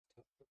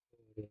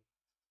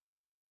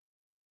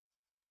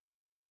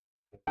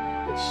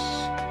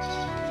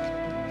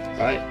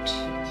Right.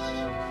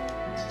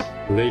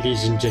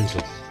 Ladies and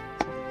gentlemen,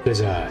 this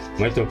is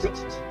my Toplo.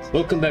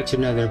 Welcome back to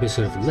another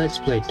episode of Let's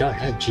Play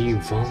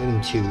 .FG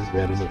Volume 2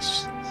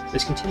 Reminisce.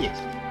 Let's continue.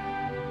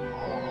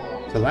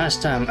 So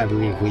last time I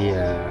believe we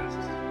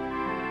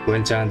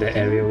went down the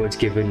area what's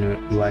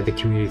given by the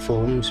community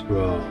forums.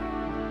 Bro,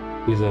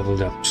 we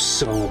leveled up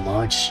so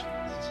much.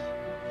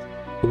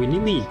 We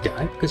nearly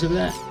died because of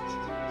that.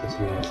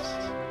 Bro.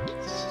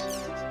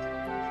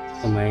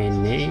 My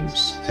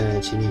name's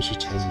Shinichi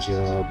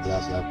Tenjo,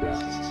 blah blah blah.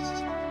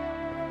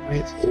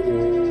 Right.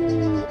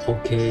 Oh,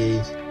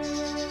 okay.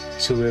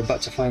 So we're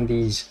about to find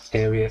these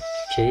area.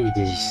 Okay,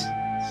 these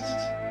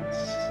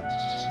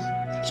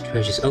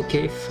treasures.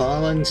 Okay,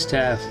 fallen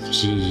staff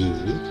G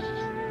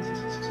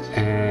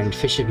and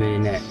fisher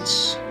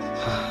bayonets.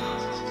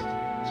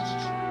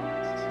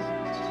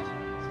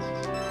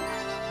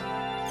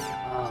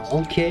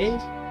 Okay.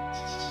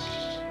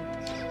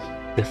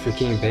 The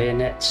freaking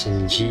bayonets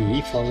and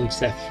G, fallen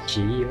staff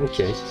G.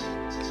 Okay.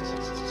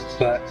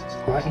 But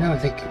right now I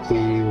think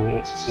we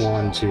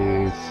want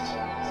to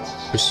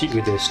proceed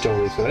with the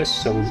story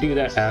first, so we'll do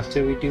that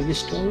after we do the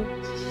story.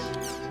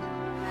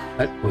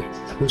 But wait,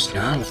 who's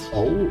Nala?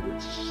 Oh,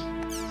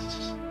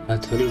 I'll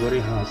tell you what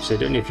it helps. I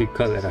don't know if you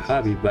call it a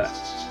hobby, but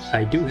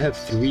I do have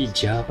 3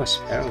 Java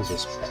sparrows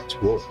as pets.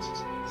 Whoa.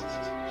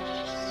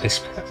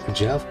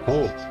 Java?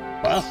 Oh,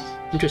 wow,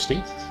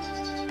 interesting.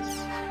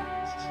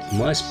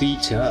 Must be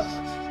tough.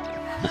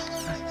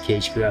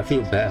 KHP, I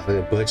feel bad for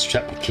the birds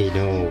trapped. Okay,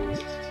 no.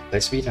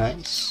 Let's be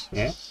nice,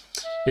 yeah?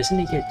 Doesn't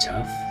it get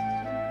tough?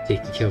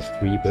 Taking care of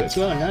 3 birds?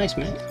 Well, nice,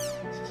 man.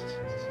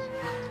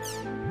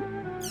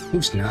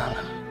 Who's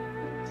Nala?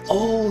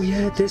 Oh,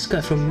 yeah, this guy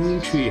from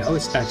Moontree. How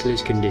is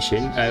Atlas'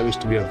 condition? I wish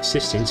to be of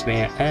assistance.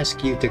 May I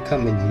ask you to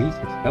come and meet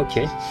me?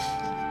 Okay.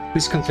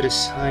 Please come to the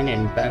sign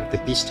and back the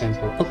Beast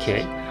Temple.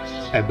 Okay.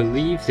 I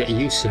believe that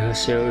you, sir,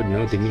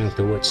 know the meaning of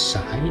the word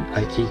sign.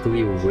 I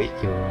eagerly await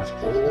your...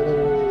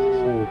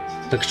 Oh,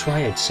 the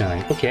triad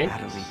sign. Okay.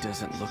 Natalie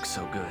doesn't look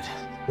so good.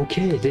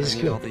 Okay, this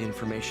is good. I need all the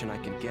information I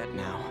can get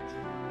now.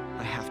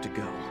 I have to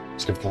go.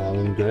 Is the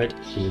volume good?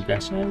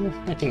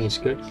 I think it's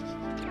good.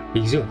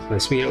 Easy.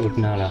 Let's meet up with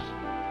Nala.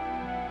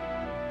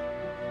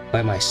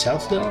 By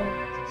myself though?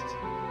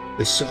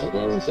 The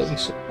solo? Going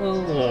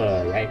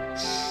solo? Right.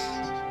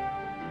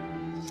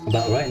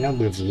 But right now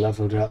we've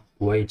leveled up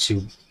way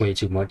too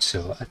much,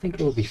 so I think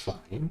it will be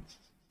fine.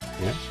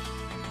 Yeah.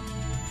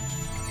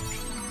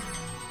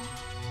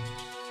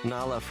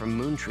 Nala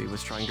from Moontree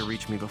was trying to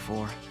reach me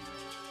before.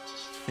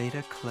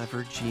 Theta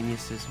clever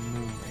geniuses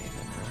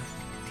Moonraven, huh?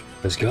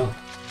 Let's go.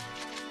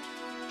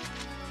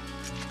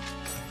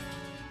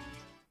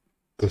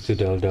 Go to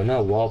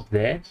Deldona, warp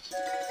there.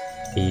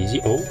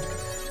 Easy. Oh,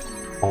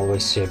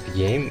 always save the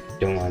game.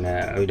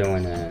 We don't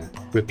wanna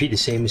repeat the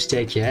same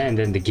mistake here, and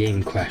then the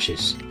game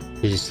crashes.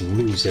 You just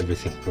lose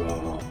everything,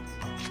 bro.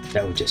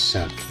 That would just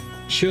suck.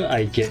 Sure,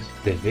 I get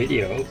the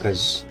video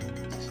because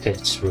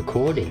it's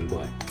recording,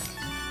 but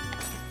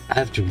I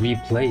have to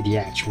replay the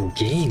actual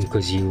game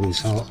because you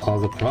lose all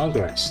the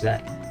progress.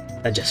 That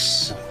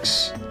just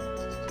sucks.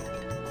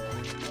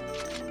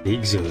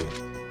 Big Zulu.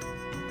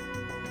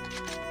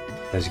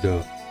 Let's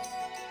go.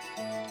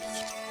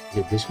 Is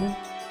it this one?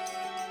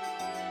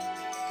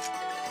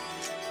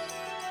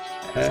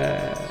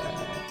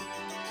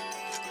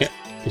 Yeah,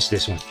 it's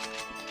this one.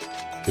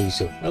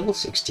 Easy. Level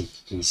 60.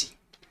 Easy.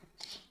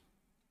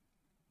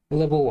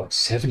 Level what?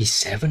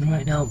 77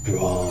 right now,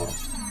 bro.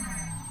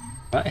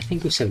 Right, I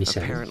think we're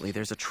 77. Apparently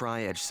there's a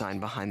tri-edge sign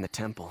behind the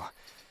temple.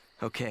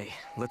 Okay,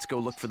 let's go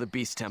look for the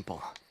Beast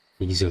Temple.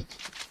 Easy.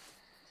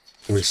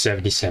 We're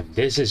 77.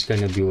 This is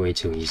gonna be way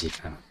too easy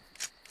now.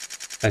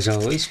 As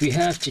always, we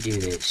have to do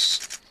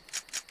this.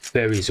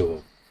 Very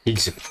so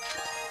easy.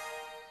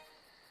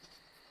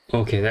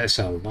 Okay, that's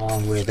a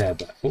long way there,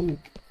 but oh,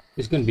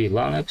 it's gonna be a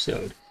long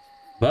episode.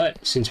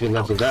 But since we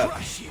leveled up,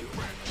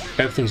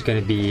 everything's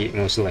gonna be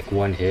mostly like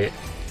one hit.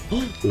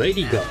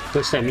 Lady God,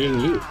 first time meeting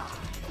you.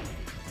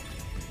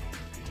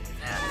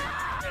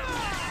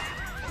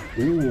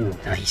 Ooh,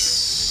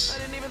 nice.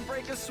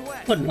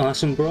 What an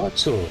awesome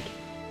broadsword.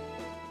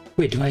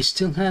 Wait, do I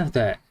still have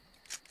that?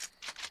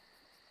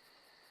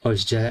 Oh,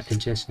 it's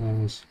just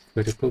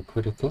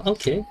critical.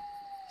 Okay.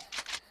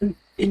 An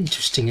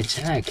interesting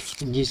attack.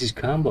 It uses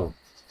combo.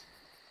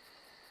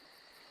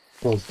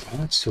 Oh,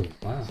 broadsword.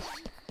 Wow.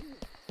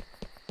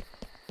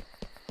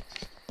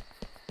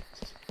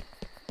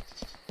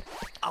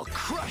 I'll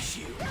crush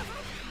you.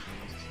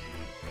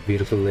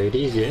 Beautiful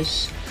ladies,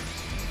 yes.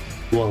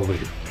 Whoa,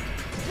 wait.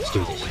 Let's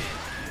do this.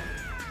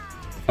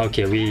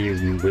 Okay, we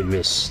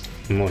missed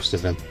most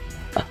of them.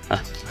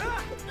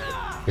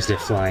 Because they're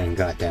flying,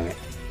 goddammit.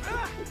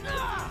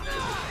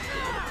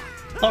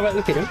 Alright,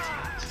 look at him.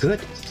 Good.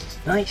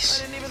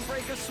 Nice.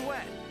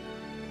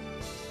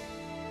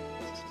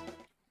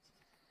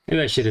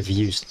 Maybe I should have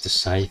used the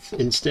scythe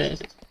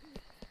instead.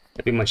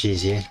 That'd be much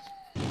easier.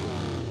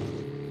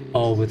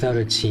 Oh, without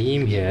a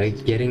team here,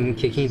 kicking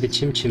the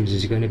Chim Chims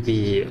is gonna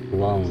be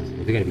long.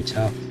 It's gonna be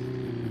tough.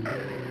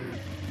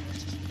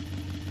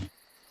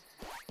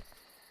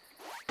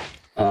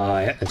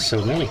 There's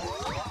so many.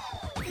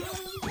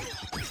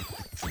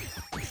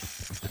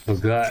 I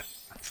forgot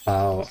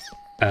how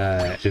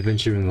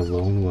adventuring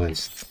alone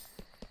was.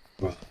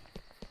 Bro.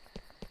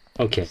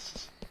 Okay.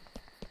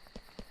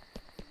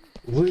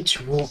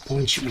 Which warp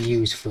point should we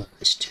use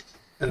first?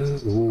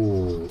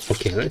 Ooh,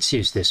 okay, let's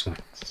use this one.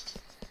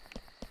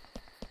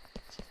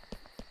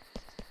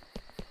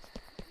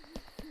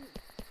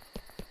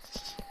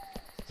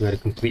 We gotta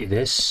complete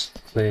this,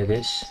 clear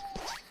this.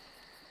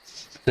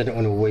 I don't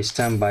want to waste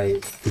time by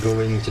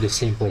going to the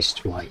same place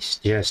twice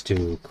just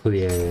to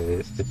clear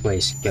the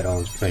place, get all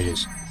those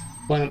treasures.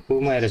 Well, we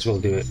might as well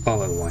do it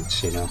all at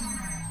once, you know.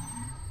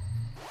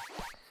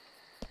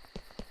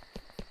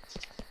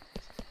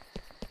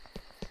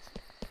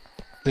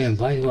 Man,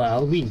 by the way,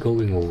 I'll be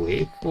going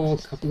away for a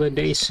couple of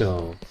days,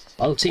 so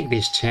I'll take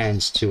this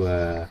chance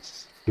to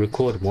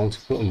record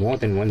more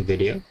than one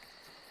video,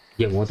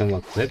 get more than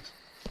one clip.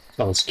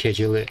 So I'll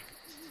schedule it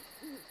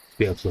to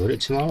be uploaded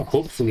tomorrow.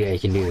 Hopefully I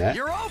can do that.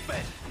 You're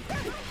open.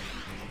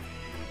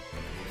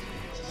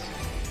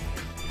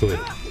 Good.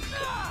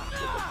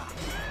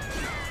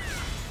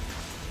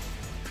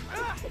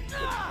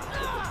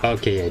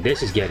 Okay, yeah,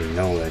 this is getting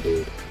nowhere,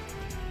 dude.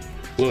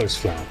 Floor's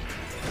flower.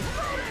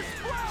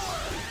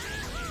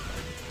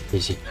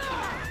 Easy.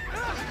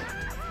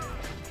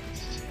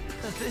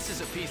 This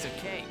is a piece of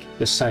cake.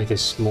 The scythe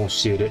is more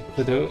suited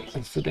for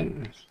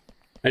them.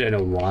 I don't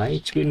know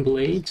why Twin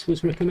Blades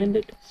was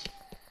recommended.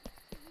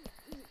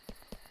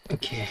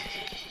 Okay.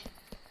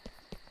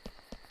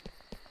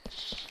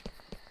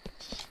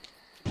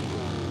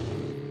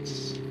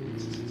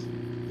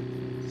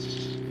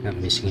 Not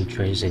missing any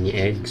treasures, any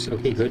eggs.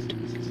 Okay, good.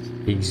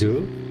 Big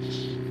zoo.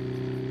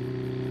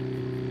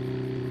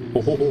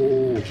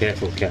 Oh,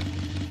 careful, careful.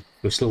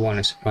 We still want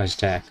a surprise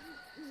attack.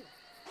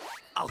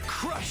 I'll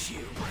crush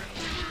you.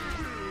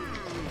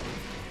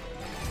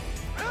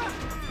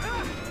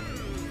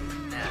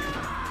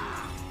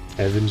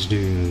 Heaven's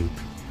Doom.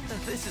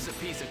 This is a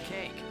piece of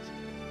cake.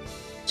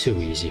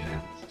 Too easy,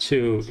 man.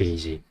 Too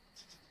easy.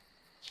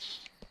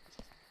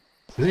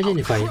 Imagine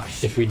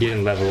if we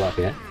didn't level up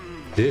yet.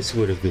 This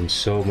would have been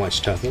so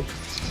much tougher.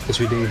 Because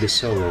we're doing this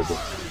solo, but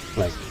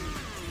like,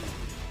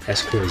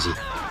 that's crazy.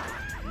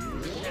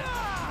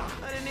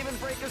 I didn't even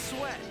break a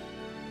sweat.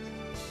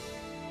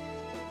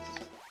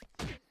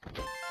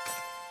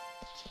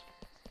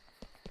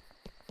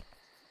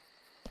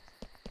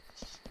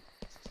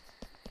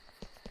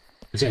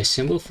 Is that a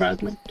symbol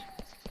fragment?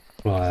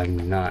 Well,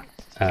 I'm not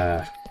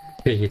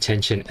paying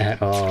attention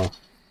at all.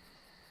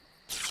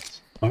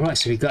 Alright,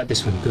 so we got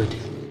this one, good.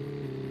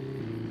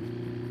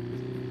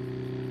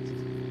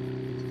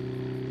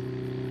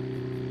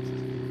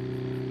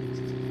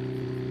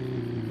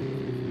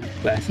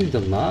 But I think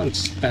the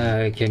logs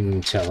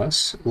can tell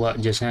us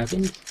what just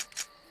happened.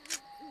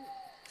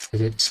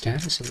 Is it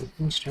status?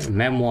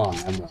 Memoir,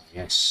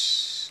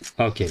 yes.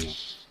 Okay.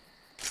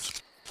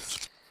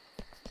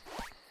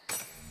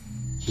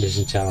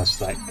 Doesn't tell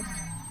us like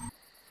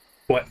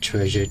what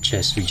treasure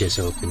chest we just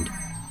opened.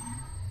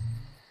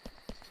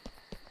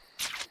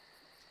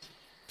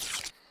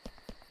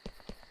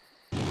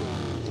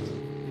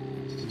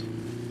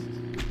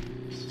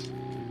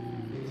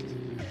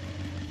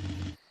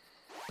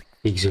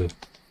 Big zoo.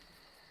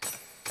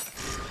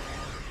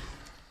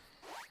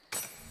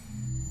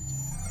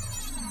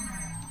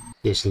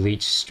 This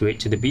leads straight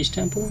to the beast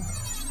temple?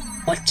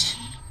 What?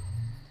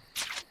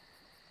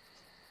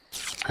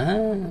 Ah,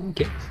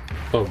 okay.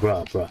 Oh,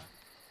 bruh.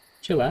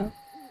 Chill out.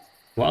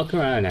 Walk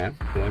around now.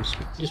 You want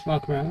to just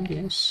walk around?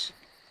 Yes.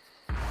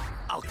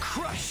 I'll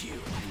crush you.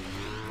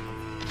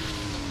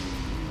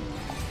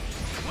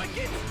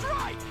 Wicked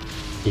strike.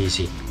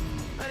 Easy.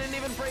 I didn't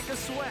even break a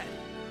sweat.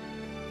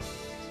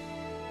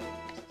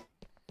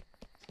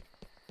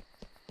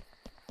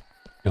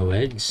 No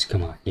eggs?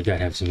 Come on, you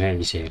gotta have some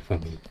eggs here for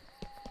me.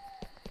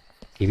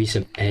 Give me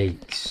some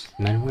eggs.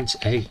 Man wants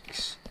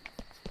eggs.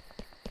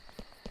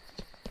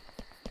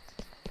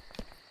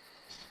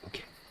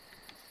 Okay.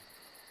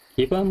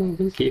 Keep on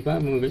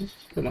moving.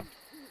 Come on.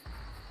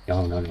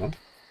 No.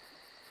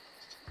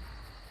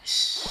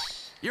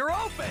 Yes. You're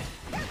open.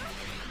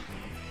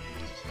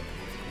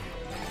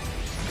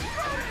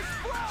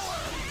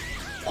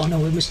 Oh no,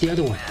 we missed the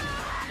other one.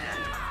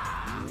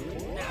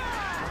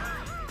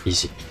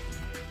 Easy.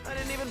 I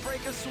didn't even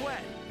break a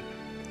sweat.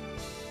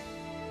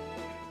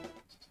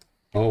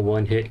 Oh,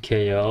 one hit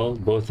KO.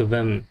 Both of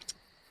them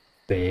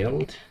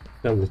failed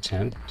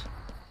attempt.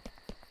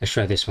 Let's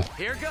try this one.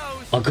 Here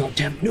goes. Oh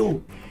goddamn,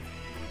 no!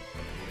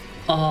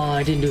 Oh,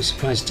 I didn't do a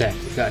surprise attack.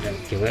 Goddamn.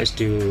 Okay, let's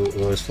do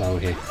Rose Flower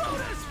here.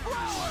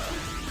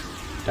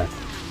 Done.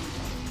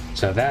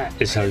 So that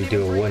is how you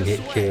do a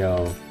one-hit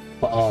KO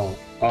for all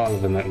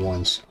of them at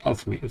once. All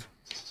three of them.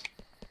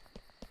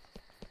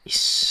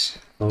 Yes.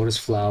 Lotus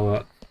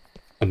Flower,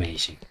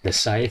 amazing. The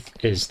scythe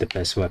is the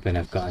best weapon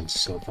I've gotten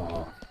so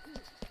far.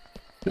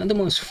 Not the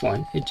most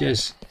fun, it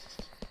just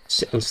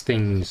sells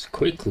things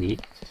quickly,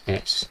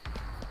 yes.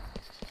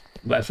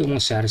 But I feel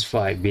more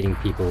satisfied beating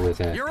people with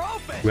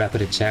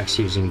rapid attacks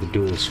using the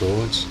dual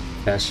swords.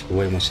 That's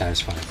way more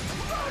satisfying.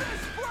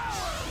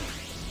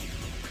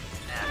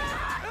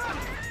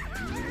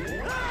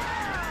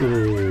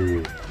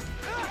 Ooh.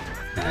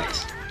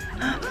 Nice.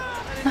 I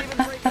didn't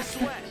even break a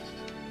sweat.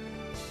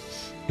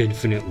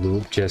 Infinite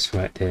loop just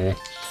right there.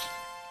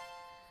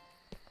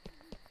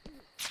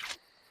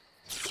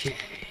 Okay.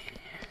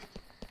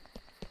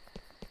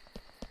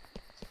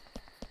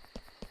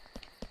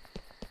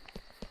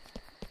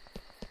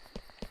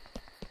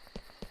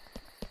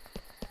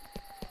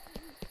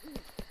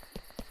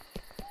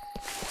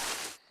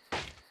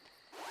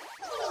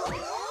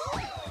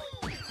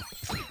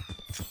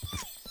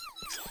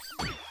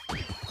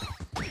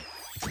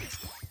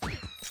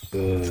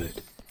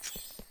 Good.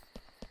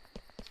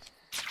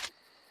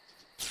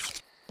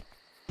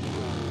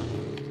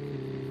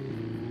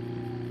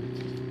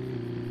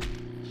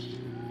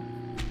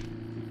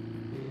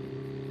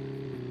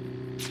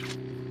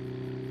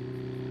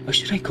 Where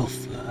should I go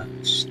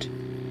first?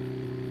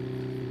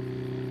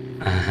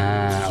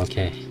 Aha,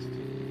 okay.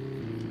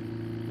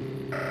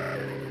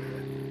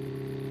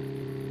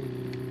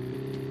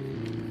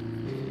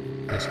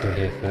 Let's go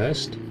here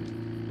first.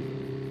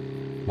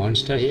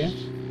 Monster here?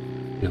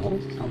 No,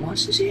 no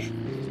monsters here.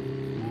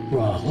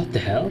 Bro, what the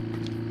hell?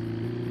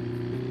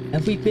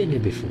 Have we been here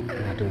before?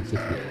 I don't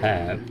think we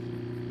have.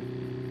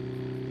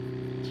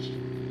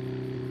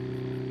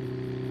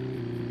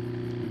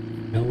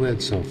 No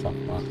work so far,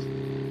 huh?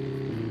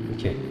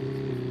 Okay.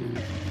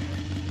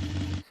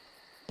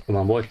 Come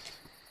on, boy.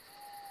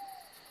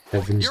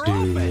 Heaven's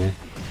due, man.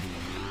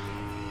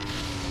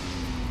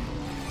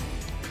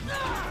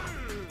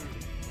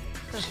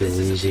 So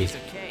easy.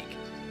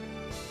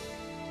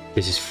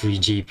 This is free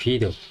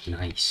GP though.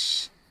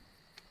 Nice.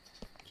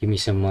 Give me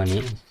some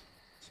money.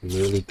 Some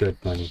really good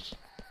money.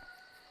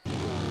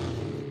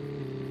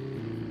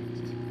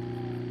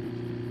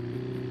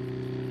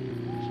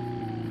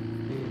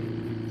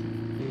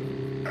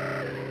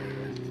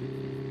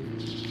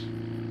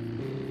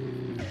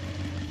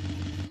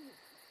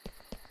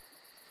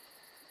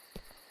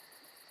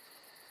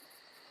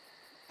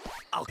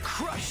 I'll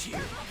crush you.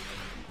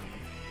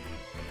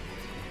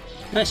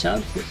 Nice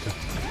outfit though.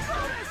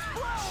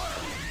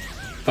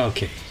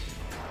 Okay.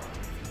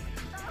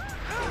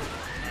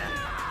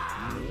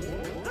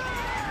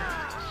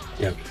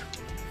 Yep.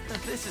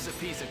 This is a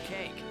piece of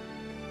cake.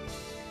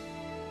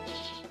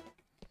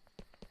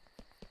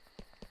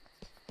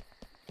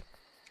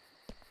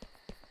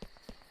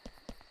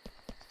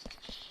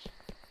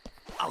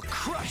 I'll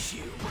crush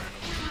you.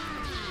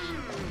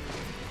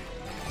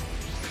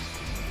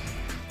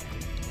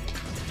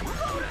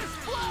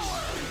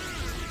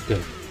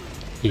 Good.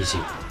 Easy.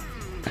 I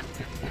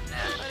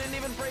didn't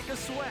even break a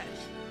sweat.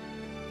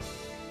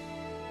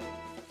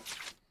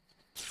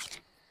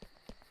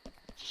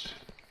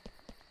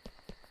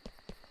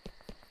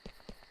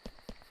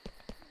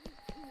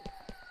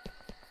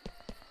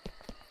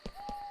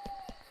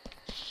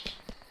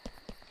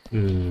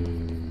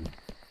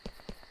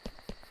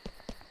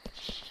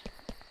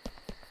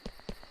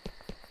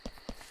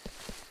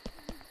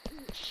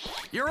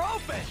 You're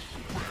open.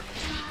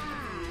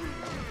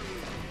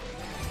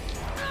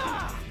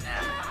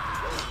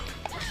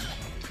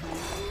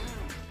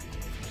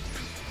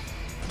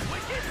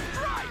 Wicked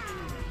strike.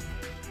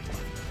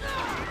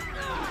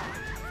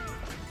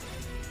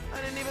 I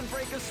didn't even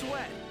break a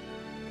sweat.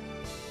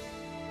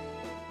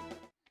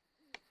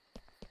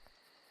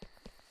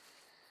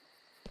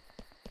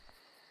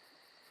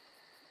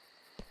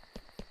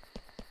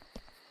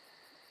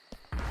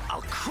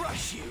 I'll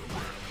crush you.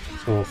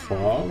 So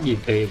far, you're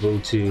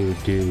able to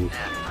do.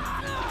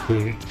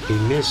 We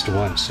missed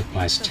one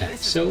surprise attack,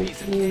 so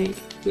we're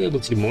able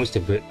to do most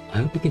of it. I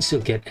hope we can still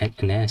get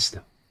an S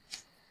though.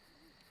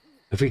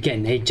 If we get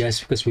an 8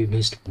 just because we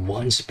missed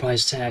one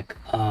surprise attack,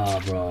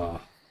 bro,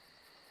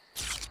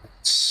 that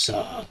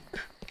suck.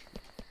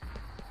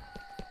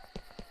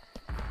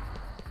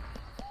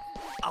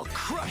 I'll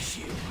crush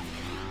you.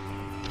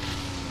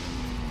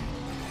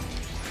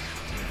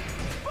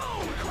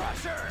 Bone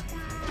crusher.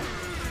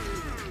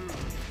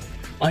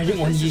 I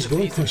didn't want to use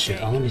Bone Crusher.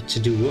 I wanted to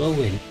do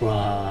Whirlwind.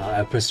 Bruh,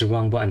 I pressed the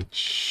wrong button.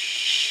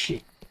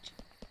 Shit.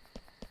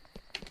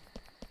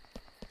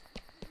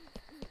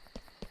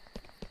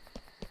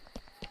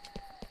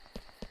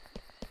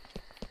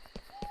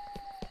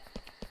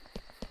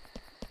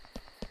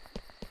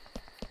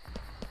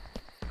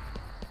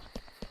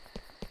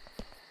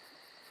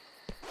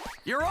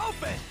 You're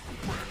open.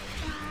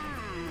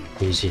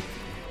 Easy.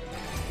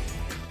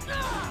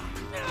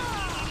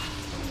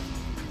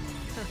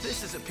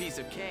 This is a piece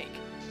of cake.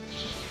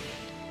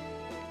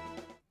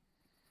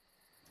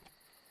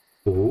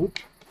 Ooh.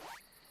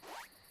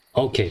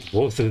 Okay,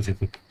 both of them.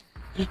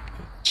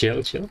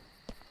 Chill, chill.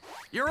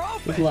 You're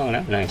Move open. along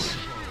now. Nice.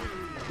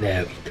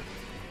 There we go.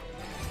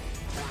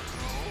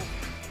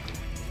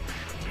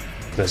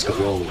 Let's go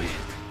roll away.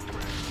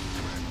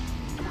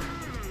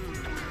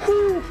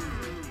 Whew.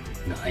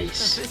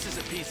 Nice. This is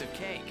a piece of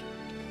cake.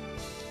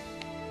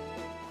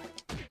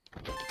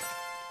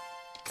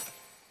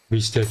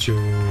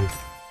 Restatue.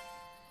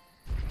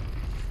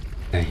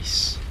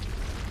 Nice.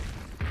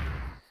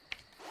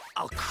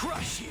 I'll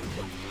crush you.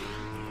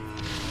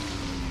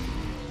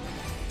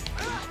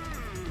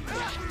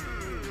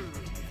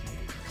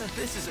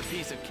 This is a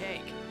piece of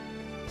cake.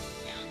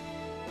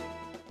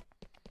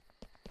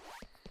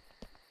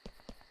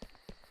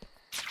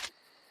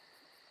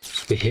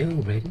 We're here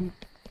already?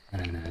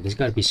 And there's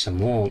gotta be some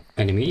more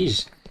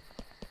enemies.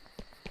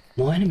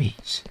 More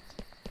enemies.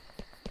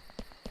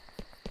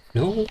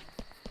 No?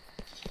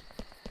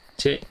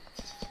 That's it?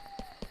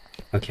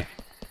 Okay.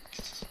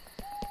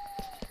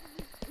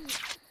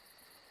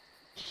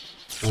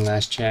 One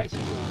last check.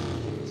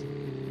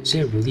 Is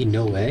there really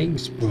no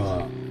eggs?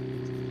 Bruh.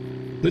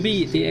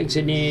 Maybe the eggs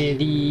are near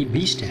the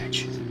bee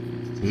statue.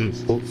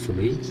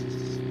 Hopefully.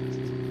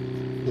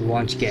 We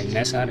want to get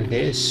Ness out of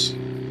this.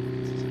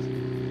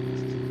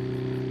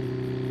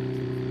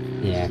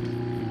 Yeah,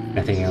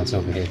 nothing else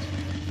over here.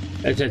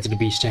 Let's head to the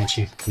bee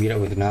statue. Meet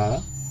up with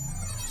Nala.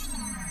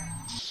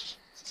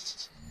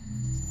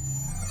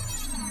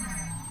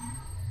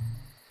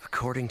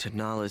 According to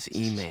Nala's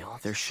email,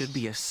 there should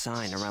be a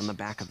sign around the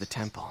back of the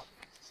temple.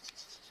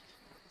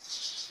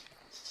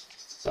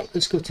 Well,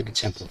 let's go to the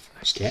temple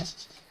first, yeah?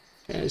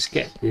 Let's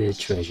get the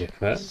treasure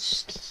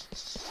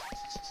first.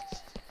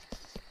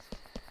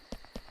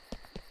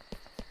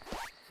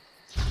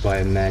 Why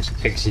imagine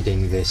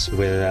exiting this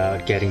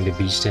without getting the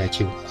bee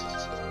statue?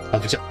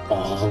 After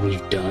all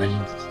we've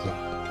done.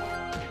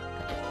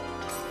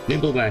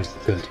 Nimble man's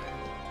good.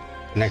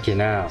 Okay,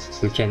 now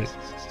we can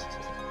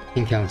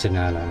encounter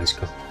Nala. Let's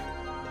go.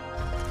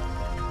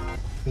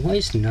 Why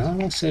is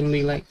Nala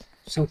suddenly like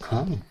so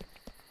calm?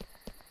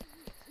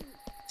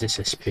 Is it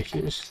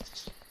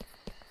suspicious?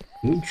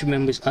 Moontree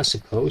members are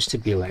supposed to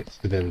be like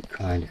very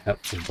kind and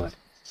helpful, but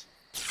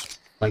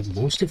like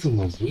most of them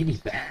are really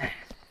bad.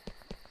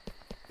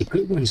 The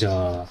good ones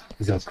are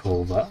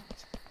Zakova,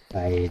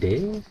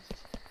 Kaede,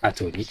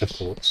 Atori, of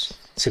course.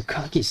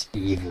 Sakaki's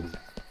evil.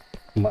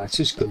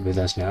 Matsu's good with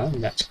us now,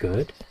 that's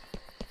good.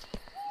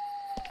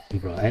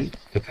 Right,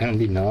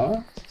 apparently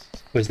not.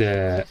 Was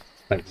there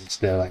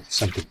like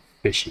something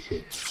fishy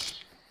here?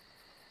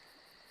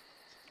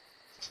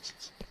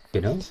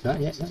 You know? Not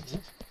yet, not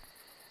yet.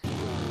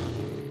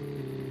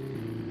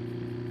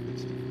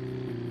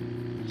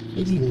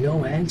 Maybe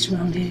no eggs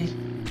around here?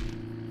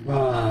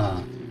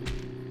 Wow.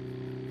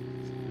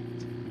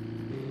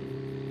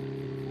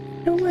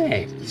 No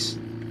eggs.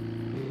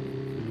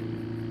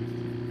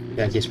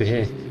 Yeah, I guess we're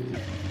here.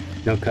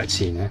 No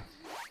cutscene, huh?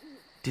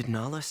 Did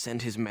Nala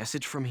send his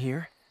message from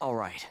here?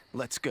 Alright,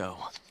 let's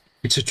go.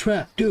 It's a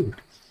trap, dude.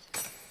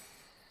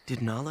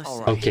 Did Nala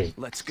say? Okay.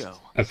 Let's go.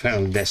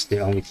 Apparently that's the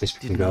only place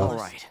we can go.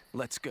 Alright,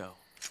 let's go.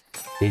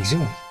 Big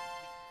zone.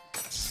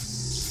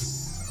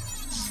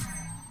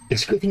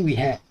 It's a good thing we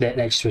had that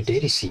extra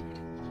data seed.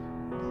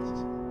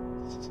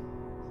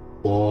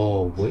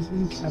 Whoa,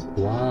 waiting cap.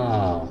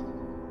 Wow.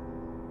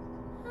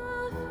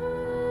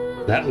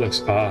 That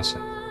looks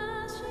awesome.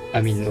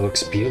 I mean, it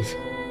looks beautiful.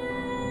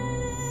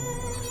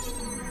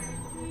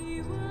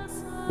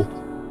 Oh.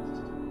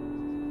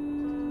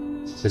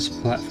 There's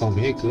a platform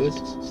here, good.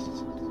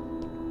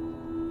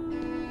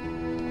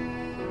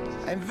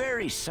 I'm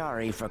very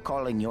sorry for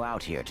calling you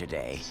out here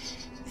today.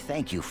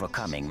 Thank you for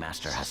coming,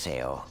 Master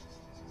Haseo.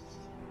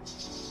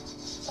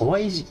 Why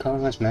is he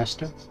calling us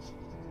Master?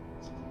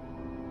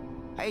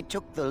 I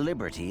took the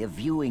liberty of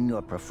viewing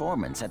your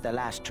performance at the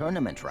last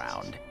tournament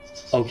round.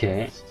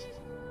 Okay.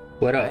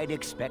 What up? I'd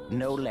expect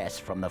no less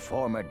from the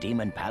former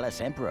Demon Palace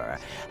Emperor.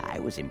 I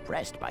was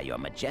impressed by your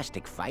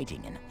majestic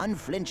fighting and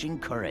unflinching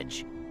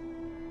courage.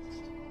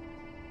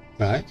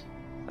 Right.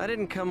 I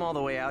didn't come all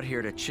the way out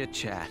here to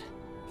chit-chat.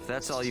 If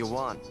that's all you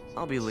want,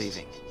 I'll be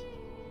leaving.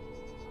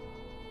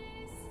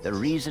 The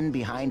reason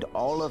behind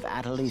all of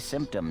Atali's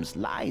symptoms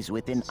lies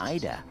within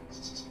Ida.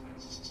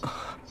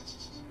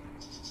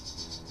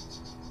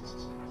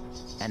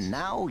 And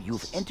now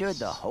you've entered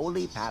the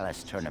Holy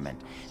Palace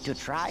tournament to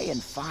try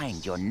and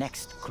find your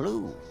next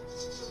clue.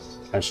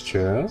 That's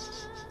true.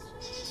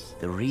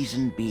 The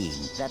reason being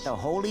that the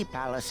Holy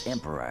Palace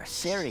Emperor,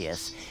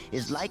 Sirius,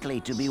 is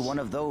likely to be one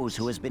of those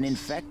who has been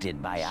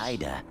infected by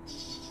Ida.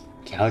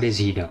 How does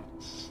he know?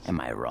 Am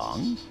I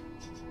wrong?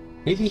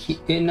 Maybe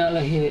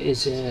Nala here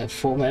is a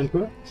former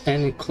emperor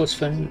and a close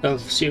friend of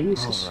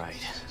Sirius.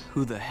 Alright,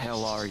 who the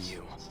hell are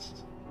you?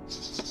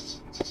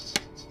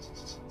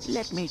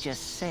 Let me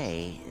just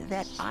say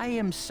that I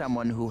am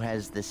someone who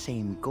has the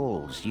same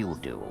goals you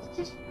do.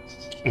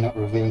 Not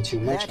revealing too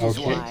much. That is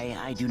okay. why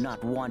I do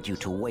not want you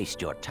to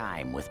waste your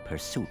time with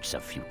pursuits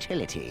of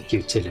futility.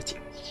 Futility.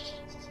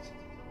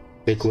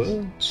 Big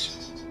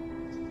words.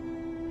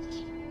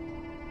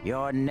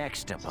 Your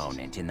next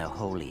opponent in the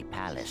Holy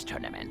Palace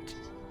tournament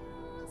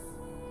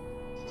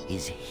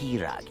is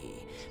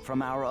Hiragi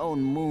from our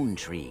own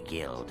Moontree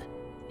Guild.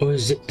 Or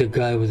is it the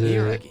guy with the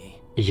Hiragi.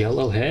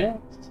 yellow hair?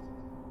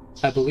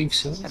 I believe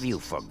so. Have you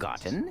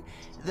forgotten?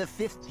 The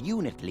 5th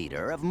unit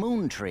leader of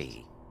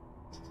Moontree.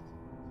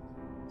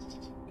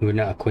 We're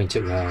not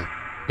acquainted well.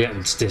 Yeah,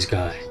 it's this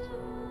guy.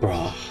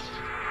 Bruh.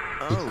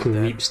 He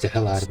creeps the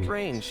hell out of me.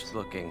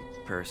 Strange-looking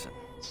person.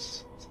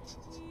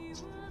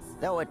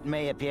 Though it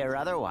may appear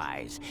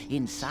otherwise,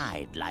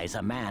 inside lies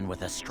a man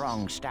with a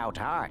strong, stout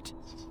heart.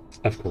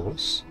 Of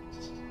course.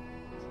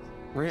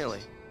 Really?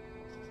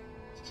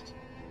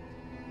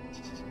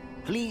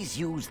 Please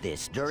use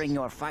this during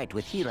your fight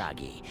with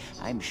Hiragi.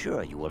 I'm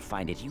sure you will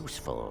find it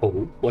useful.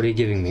 Oh, what are you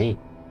giving me?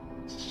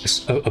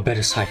 A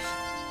better scythe.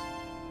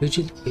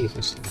 Rigid wave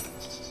this time.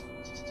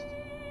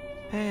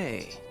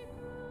 Hey.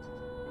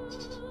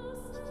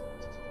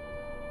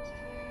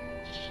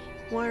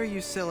 Why are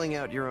you selling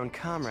out your own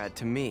comrade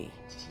to me?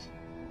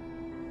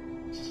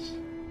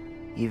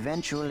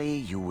 Eventually,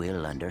 you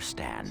will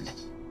understand,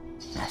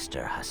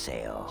 Master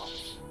Haseo.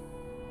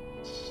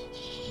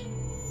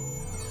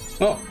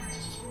 Oh.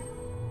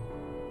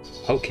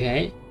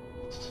 Okay.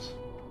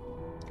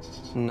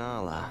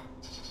 Nala.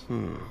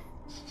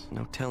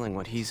 No telling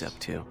what he's up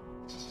to.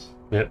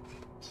 Yep.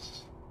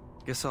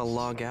 Guess I'll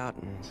log out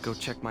and go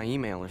check my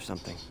email or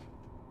something.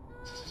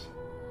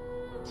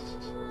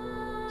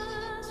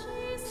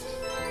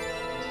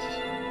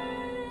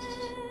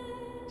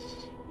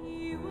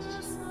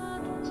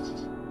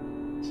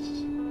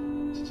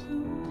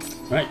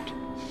 Right.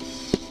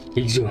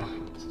 Here you go.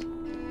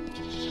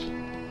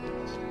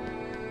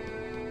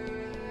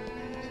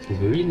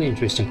 Really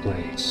interesting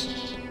place.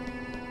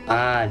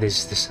 Ah, this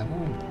is the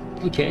salon.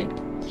 Okay.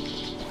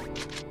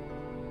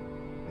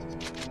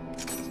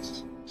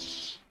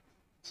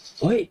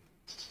 Wait,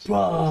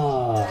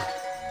 bruh.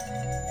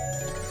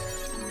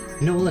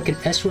 No, like an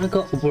S rank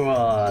up,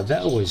 bruh.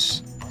 That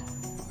was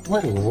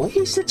what a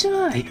waste of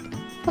time.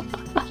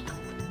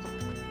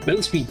 At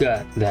least we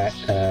got that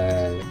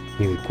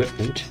new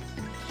equipment.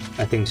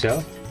 I think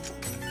so.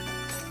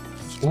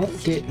 What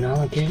did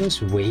Nala give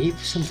us? Wave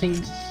something?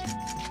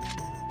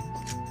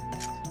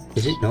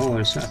 Is it? No,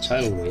 it's not a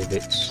tidal wave.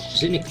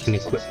 Is it an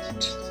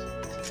equipment?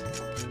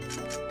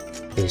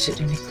 Is it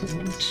an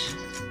equipment?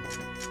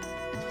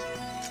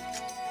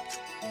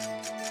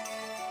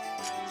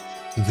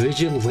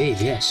 Vigil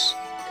wave, yes.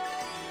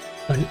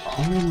 An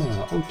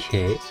armor,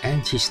 okay.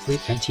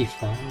 Anti-sleep,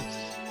 anti-fire.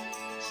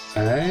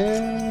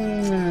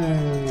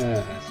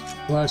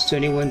 Plus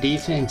 21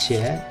 defense,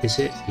 yeah. Is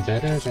it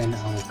better than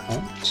our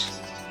count?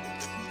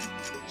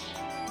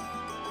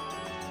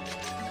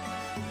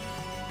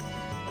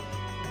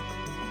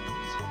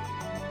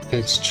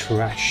 It's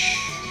trash.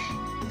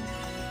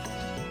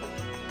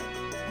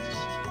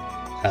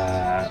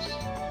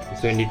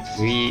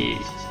 23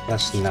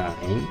 plus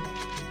 9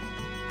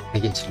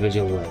 against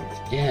visual wave.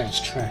 Yeah,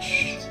 it's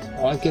trash.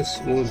 Well, I guess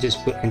we'll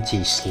just put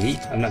anti-sleep.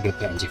 I'm not gonna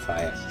put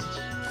anti-fire.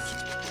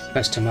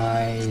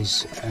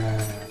 Customize.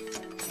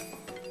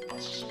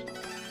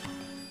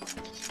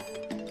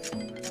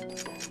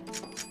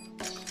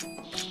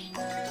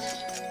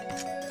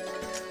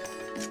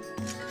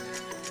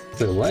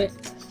 Wait, what?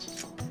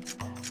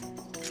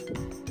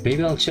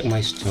 Maybe I'll check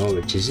my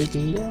storage. Is it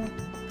in there?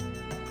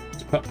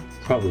 It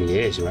probably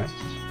is, right?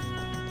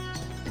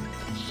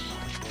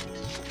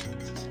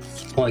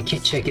 Oh, I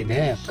can't check it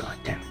there. God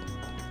damn.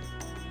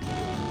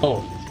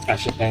 Oh, I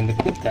should end the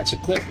clip. That's a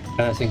clip.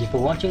 Thank you for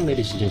watching,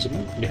 ladies and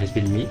gentlemen. It has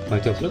been me,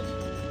 Michael Flip.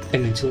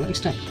 And until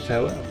next time,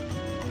 farewell.